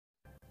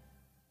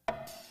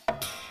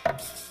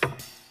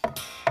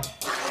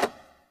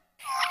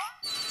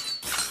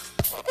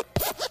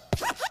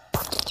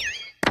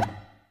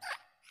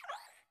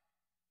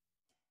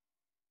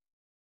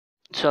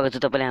स्वागत छ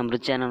तपाईलाई हाम्रो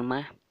च्यानलमा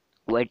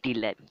वाइटी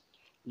ल्याब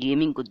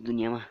गेमिङको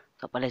दुनियाँमा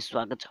तपाईलाई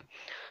स्वागत छ।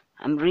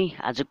 हाम्रो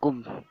आजको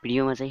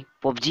भिडियोमा चाहिँ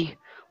पबजी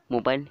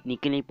मोबाइल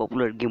निकै नै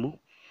पपुलर गेम हो।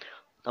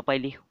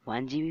 तपाईले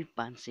 1GB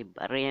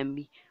 512MB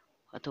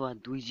अथवा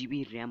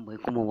 2GB र्याम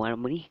भएको मोबाइल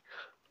पनि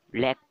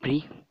ल्याग फ्री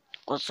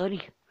कसरी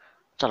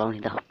चलाउने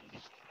त।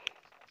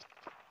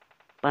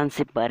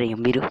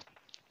 512MB र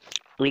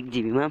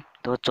 1GB मा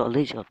त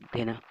चल्दै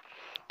सक्दैन,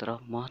 तर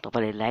म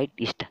तपाईलाई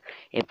लाइट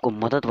एपको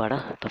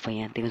मद्दतबाट तपाई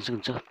यहाँ देख्न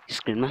सक्नुहुन्छ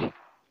स्क्रिनमा।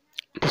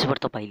 त्यसबाट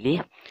तपाईले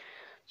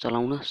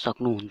चलाउन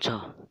सक्नुहुन्छ।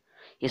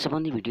 यस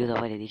सम्बन्धी भिडियो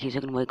तपाईले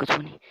देखिसक्नु भएको छ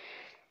भने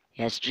 #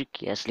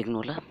 लेख्नु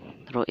होला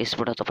र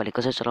यसबाट तपाईले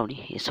कसरी चलाउने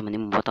यस सम्बन्धी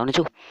म बताउने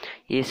छु।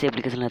 यस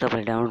एप्लिकेसनलाई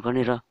तपाईले डाउनलोड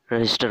गर्ने र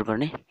रजिस्टर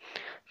गर्ने।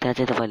 त्यहाँ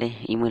चाहिँ तपाईले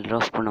इमेल र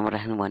फोन नम्बर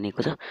राख्नु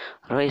भनेको छ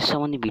र यस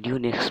सम्बन्धी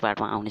भिडियो नेक्स्ट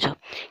पार्टमा आउनेछ,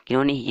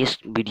 किनभने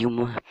यस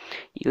भिडियोमा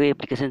यो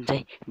एप्लिकेसन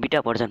चाहिँ बिटा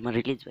भर्जनमा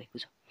रिलिज भएको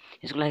छ।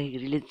 यसको लागि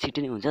रिलिज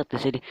छिटै नै हुन्छ,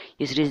 त्यसैले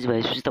यस रिलिज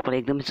भएपछि तपाईलाई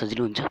एकदमै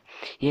सजिलो हुन्छ।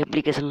 यो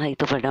एप्लिकेसनलाई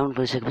तपाईले डाउनलोड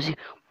गरिसकेपछि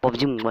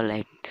पबजी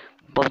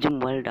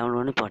मोबाइल डाउनलोड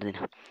गर्नै पर्दैन।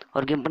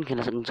 अरू गेम पनि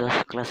खेल्न सक्नुहुन्छ,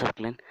 क्लास अफ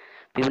क्ल्यान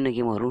विभिन्न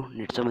गेमहरू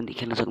नेट सम्बन्धी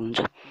खेल्न सक्नुहुन्छ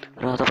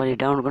र तपाईले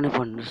डाउनलोड गर्नै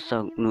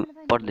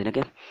पर्दैन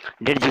क्या।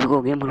 1.5GB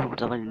को गेमहरू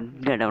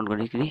तपाईले डाउनलोड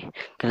गरिकन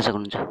खेल्न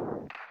सक्नुहुन्छ।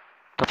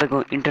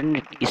 तपाईको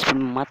इन्टरनेट स्पिड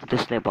मात्र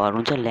त्यसलाई भर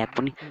हुन्छ, ल्याग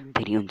पनि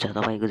फेरि हुन्छ।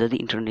 तपाईको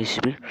जति इन्टरनेट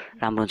स्पिड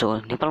राम्रो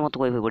हुन्छ, नेपालमा त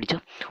वाइफाई बढी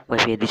छ,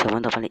 वाइफाई यदि छ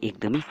भने तपाईलाई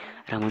एकदमै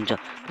राम्रो हुन्छ।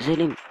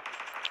 त्यसैले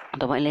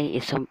तपाईलाई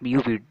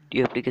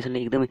यो एप्लिकेसनले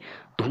एकदमै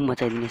धुम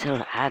मचाइदिनेछ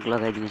र आग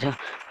लगाइदिनेछ।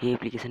 यो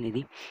एप्लिकेसन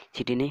यदि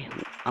छिटै नै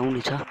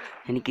आउनेछ,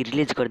 यानि कि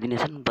रिलिज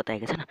गरिदिनेछन्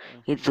बताएका छन्।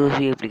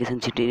 यदि यो एप्लिकेसन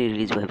छिटै नै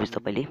रिलिज भएपछि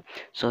तपाईले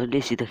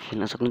सजिलैसित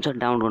खेल्न सक्नुहुन्छ,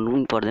 डाउनलोड गर्नु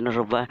पनि पर्दैन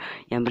र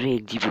यहाँ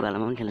 1GB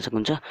वालामा पनि खेल्न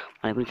सक्नुहुन्छ।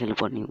 मलाई पनि खेल्नु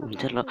पर्ने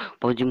हुन्छ र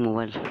पबजी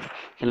मोबाइल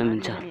खेल्न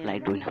मिल्छ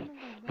लाइट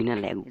बिना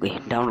ल्यागकै,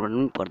 डाउनलोड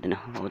गर्नु पनि पर्दैन।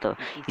 अब त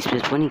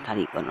स्पेस पनि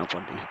खाली गर्न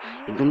पर्दैन।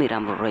 एकदमै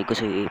राम्रो रहेको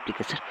छ यो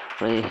एप्लिकेसन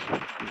र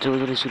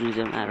जसले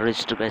सुरुमा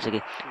रजिस्टर गरिसके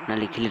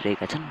उनीहरूले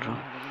खेलिरहेका छन् र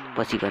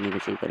पछि गर्नेले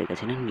चाहिँ गरेका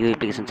छैनन्। यो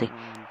एप्लिकेसन चाहिँ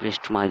प्ले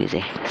स्टोरमा अहिले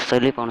चाहिँ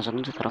सजिलै पाउन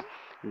सक्नुहुन्छ, तर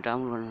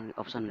डाउनलोड गर्ने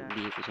अप्सन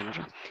दिएको छैन र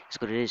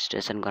यसको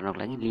रेजिस्ट्रेसन गर्नको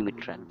लागि लिमिट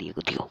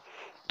राखिदिएको थियो।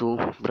 त्यो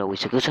पुरा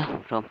भइसकेको छ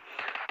र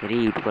धेरै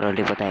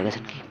युट्युबरहरूले बताएका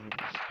छन् कि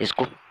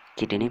यसको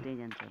छिटै नै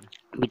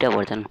बिटा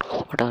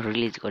भर्जनबाट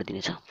रिलिज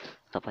गरिदिनेछ।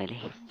 तपाईले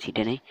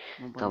छिटै नै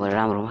तपाईँ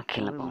राम्रोमा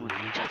खेल्न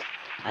पाउनुहुन्छ।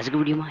 आजको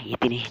भिडियोमा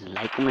यति नै।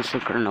 लाइक कमेन्ट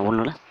सेयर गर्न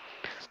नभुल्नु होला।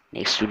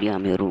 नेक्स्ट भिडियो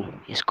हामीहरू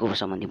यसको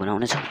सम्बन्धी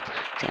बनाउनेछौँ।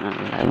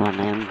 च्यानललाई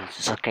नयाँ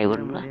सब्सक्राइब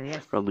गर्नु होला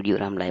र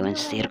भिडियो राम्रोलाई भने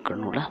सेयर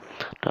गर्नु होला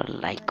र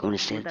लाइक कमेन्ट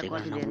सेयर चाहिँ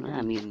गर्न नभुल्नु।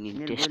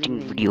 हामी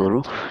इन्ट्रेस्टिङ भिडियोहरू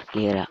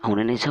लिएर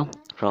आउने नै छौँ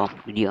र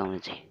भिडियो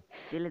आउनु चाहिँ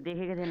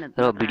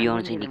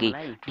निकै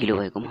ढिलो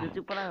भएकोमा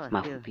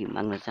माफी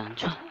माग्न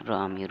चाहन्छु र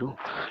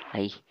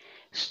हामीहरूलाई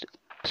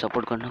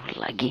सपोर्ट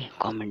गर्नको लागि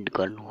कमेन्ट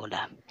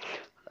गर्नुहोला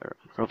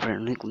र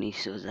फ्रेन्डले कुनै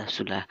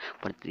सुझाव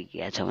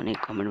प्रतिक्रिया छ भने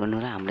कमेन्ट गर्नु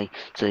होला। हामीलाई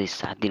सधैँ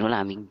साथ दिनु होला।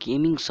 हामी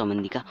गेमिङ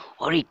सम्बन्धीका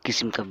हरेक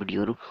किसिमका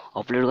भिडियोहरू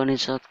अपलोड गर्ने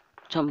छौँ र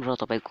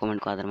तपाईँको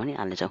कमेन्टको आधारमा नै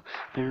हाल्नेछौँ।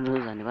 फ्रेन्डहरू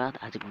धन्यवाद।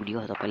 आजको भिडियो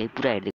तपाईँले पुरा हेर्दै